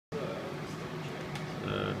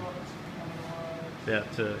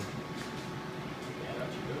about to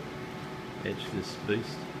etch this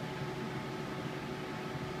beast.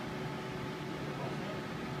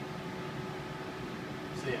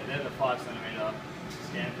 So yeah, they're the 5cm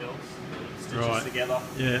scan fields, stitches Right. together.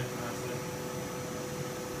 Yeah.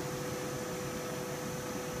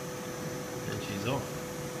 And she's off.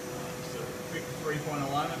 Just a quick 3-point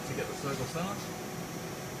alignment to get the circle center.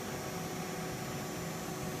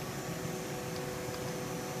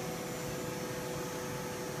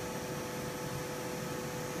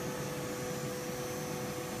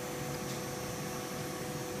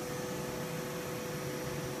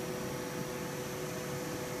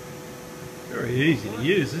 Very easy to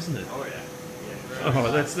use, isn't it? Oh yeah.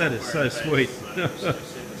 Oh, that is so sweet.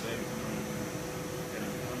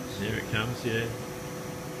 There it comes, yeah.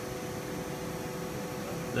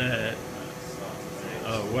 That.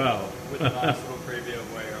 Oh wow. With a nice little preview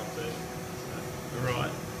of where you're up to.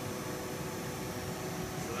 Right.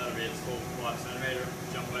 So that'll be its full 5cm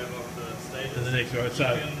jump over the stages. And the next right,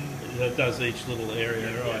 so it does each little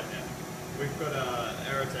area, right? Yeah. We've got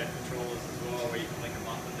aerotech controllers as well, where you can link them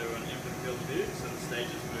up and do an infinite field of view, so the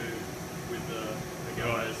stages move with the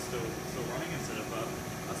guys still running instead of a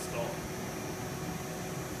stop.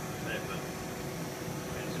 Okay, but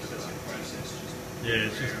it's just a process. Yeah,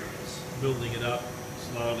 it's just building it up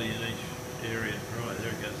slowly in each area. Right, there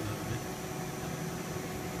it goes another bit.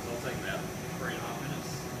 So I'll take about 3.5 minutes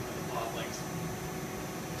at the path lengths.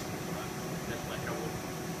 Definitely a couple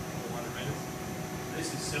 100 meters.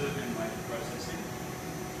 This is silicon wafer processing.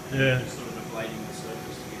 Yeah. Just sort of ablating the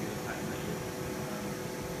surface to give you the pattern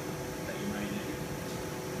that you may need.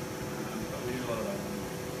 But we do a lot of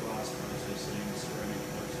glass processing, ceramic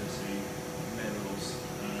processing, metals,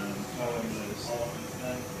 polymers.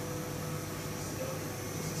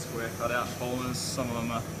 Just a square cutout polymers. Some of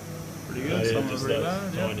them are pretty good, Oh, yeah, some are just pretty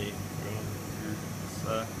those bad. tiny.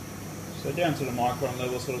 Yeah. Right. So down to the micron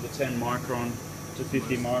level, sort of the 10 micron to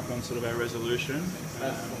 50 micron sort of our resolution.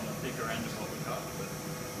 That's on the thicker end of what we cut. But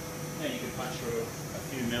Yeah, you can punch through a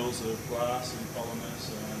few mils of glass and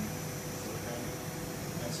polymers and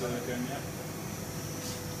silicon, yeah.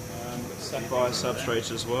 Sapphire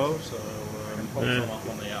substrates as well, so hold Yeah. some up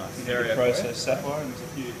on the you stereo can process sapphire, and there's a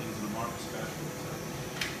few things in the microscope.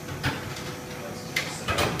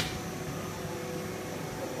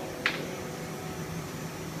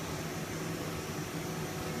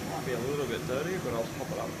 Might be a little bit dirty, but I'll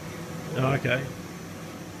pop it up. Oh, okay.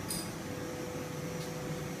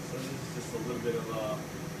 So this is just a little bit of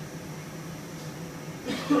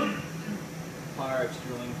Pyrex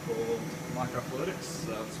drilling for microfluidics.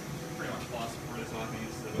 So it's pretty much fast prototyping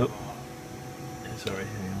instead of. Sorry,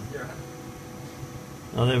 hang on. Yeah.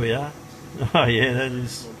 Oh, there we are. Oh, yeah, that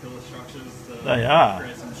is. Little pillar structures. They are.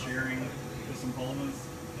 Create some shearing with some polymers.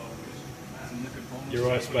 Some liquid polymers.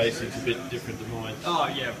 Your eye spacing's a bit different to mine. Oh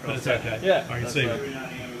yeah, of But course. it's okay. Yeah, I can that's see right.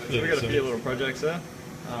 it. So we got a few little projects there.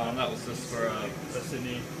 That was just for a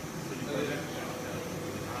Sydney project.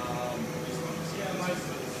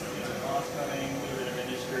 Glass cutting, a little bit of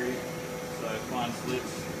industry, so fine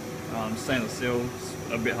slits. Stainless steel,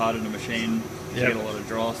 a bit harder to machine. You get a lot of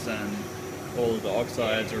dross, and all of the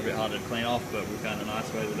oxides are a bit harder to clean off, but we found a nice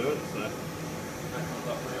way to do it. So that comes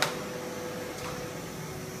up pretty often.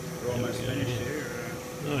 We're almost finished here.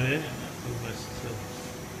 Oh, yeah. Almost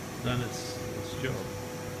done its job.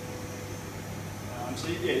 So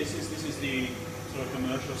yeah, this is the sort of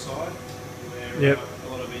commercial side where Yep. a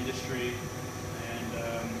lot of industry and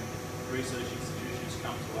research institutions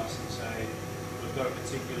come to us and say, we've got a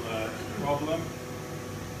particular problem.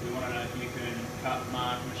 We want to know if you can cut,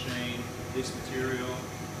 mark, machine this material,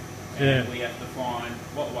 and we have to find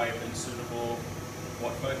what wavelength is suitable,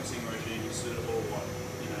 what focusing regime is suitable, what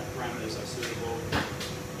parameters are suitable.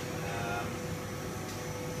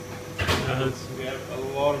 We have a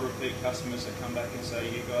lot of repeat customers that come back and say,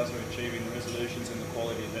 you guys are achieving the resolutions and the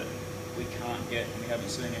quality that we can't get and we haven't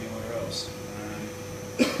seen anywhere else.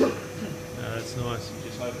 That's nice.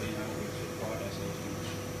 Just hopefully, we sort of pride ourselves on it.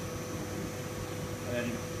 And then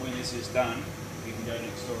when this is done, we can go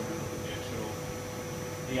next door and look at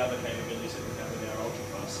the other capabilities that we have with our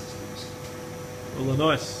ultra-fast systems. Well, the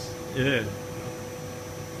nice, yeah.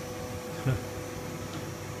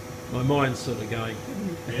 My mind's sort of going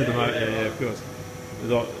at the moment. Yeah, of course.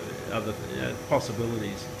 With other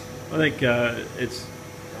possibilities. I think it's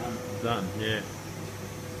done. Yeah.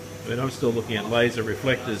 I mean, I'm still looking at laser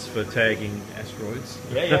reflectors for tagging asteroids.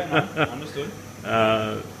 Yeah, no, understood.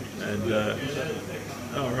 Oh,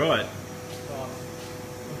 right.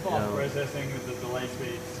 Fast processing with the delay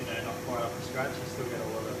speeds, not quite up to scratch. You still get a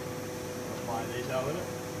lot of fine detail with it.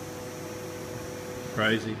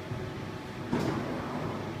 Crazy.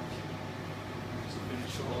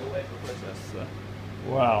 So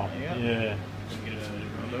Wow. There you go. Yeah. you get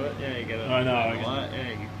a, do it. Yeah, you get it. I know, I can- light. Yeah,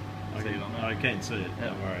 you can see it on there. I can see it. Yeah.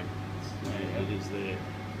 Don't worry. Yeah. It is there.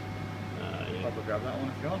 Yeah. I'll grab that one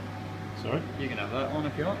if you want. Sorry. You can have that one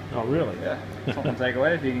if you want. Oh, really? Yeah. Something to take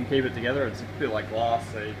away if you can keep it together. It's a bit like glass,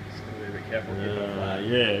 so you just got to be a bit careful. Keep it flat.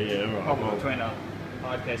 Yeah. All right. Probably Well, between a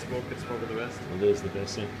hard case book, it's probably the best. well, there's the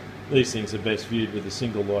best thing. These things are best viewed with a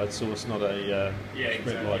single light source, not a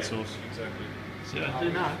spread light source. Exactly. So, I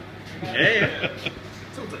do know. Yeah.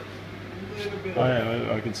 Tilt it.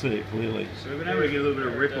 I can see it clearly. So we've been able to get a little bit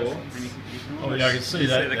of ripple. And you can Oh yeah, I can see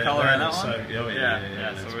that. See the colour in that is one? So, yeah, So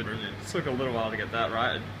that's it brilliant. took a little while to get that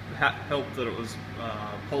right. It helped that it was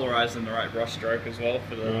polarised in the right brush stroke as well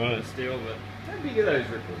for the steel. But how big are those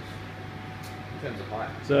ripples in terms of height?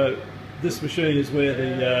 So this machine is where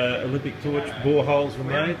the Olympic torch boreholes were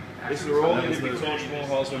made. This is where all the Olympic torch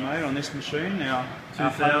boreholes were made on this machine. Now,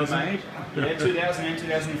 2000? made. Yeah, 2000 and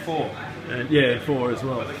 2004. And yeah, 4 as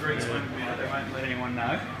well. But the Greeks won't admit it, they won't let anyone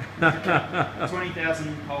know.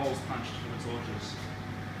 20,000 holes punched for the torches.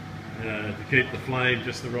 To keep the flame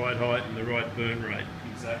just the right height and the right burn rate.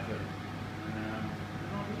 Exactly.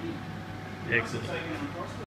 Excellent. Taken across